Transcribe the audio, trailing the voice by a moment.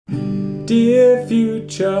Dear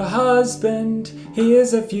future husband,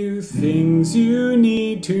 here's a few things you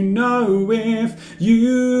need to know if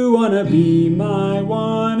you wanna be my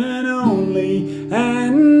one and only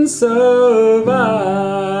and survive.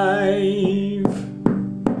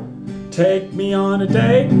 Take me on a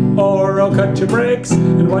date, or I'll cut your brakes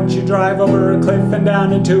and watch you drive over a cliff and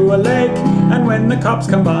down into a lake. And when the cops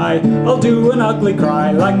come by, I'll do an ugly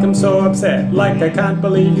cry, like I'm so upset, like I can't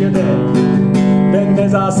believe you're dead. Then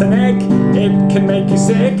there's arsenic, it can make you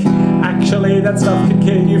sick. Actually, that stuff could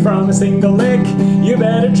kill you from a single lick. You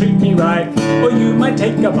better treat me right, or you might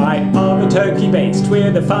take a bite of a turkey baste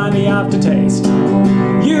with a funny aftertaste.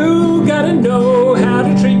 You gotta know how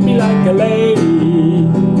to treat me like a lady,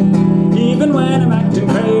 even when I'm acting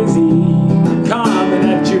crazy, coming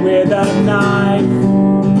at you with a knife.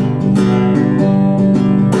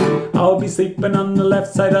 I'll be sleeping on the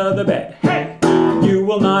left side of the bed. Hey! You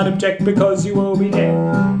will not object because you will be dead.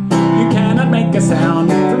 You cannot make a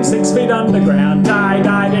sound from 6 feet underground. Die,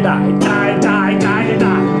 die, die, die, die, die, die.